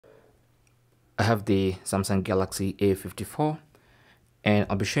I have the Samsung Galaxy A54 and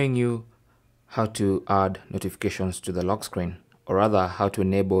I'll be showing you how to add notifications to the lock screen, or rather how to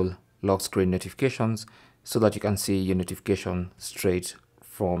enable lock screen notifications so that you can see your notification straight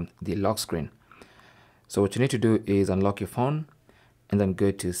from the lock screen. So what you need to do is unlock your phone and then go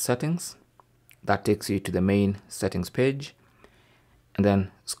to settings. That takes you to the main settings page, and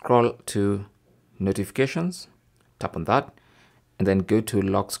then scroll to notifications, tap on that, and then go to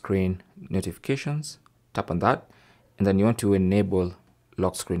lock screen notifications, tap on that, and then you want to enable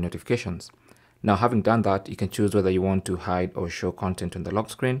lock screen notifications. Now, having done that, you can choose whether you want to hide or show content on the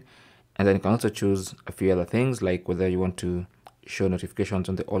lock screen, and then you can also choose a few other things like whether you want to show notifications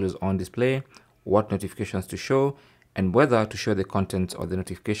on the always on display, what notifications to show, and whether to show the contents or the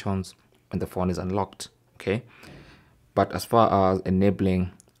notifications when the phone is unlocked. Okay, but as far as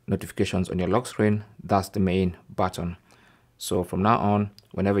enabling notifications on your lock screen, that's the main button. So from now on,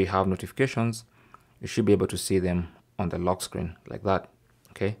 whenever you have notifications, you should be able to see them on the lock screen like that.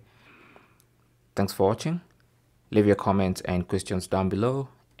 Okay, thanks for watching. Leave your comments and questions down below,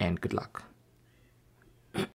 and good luck.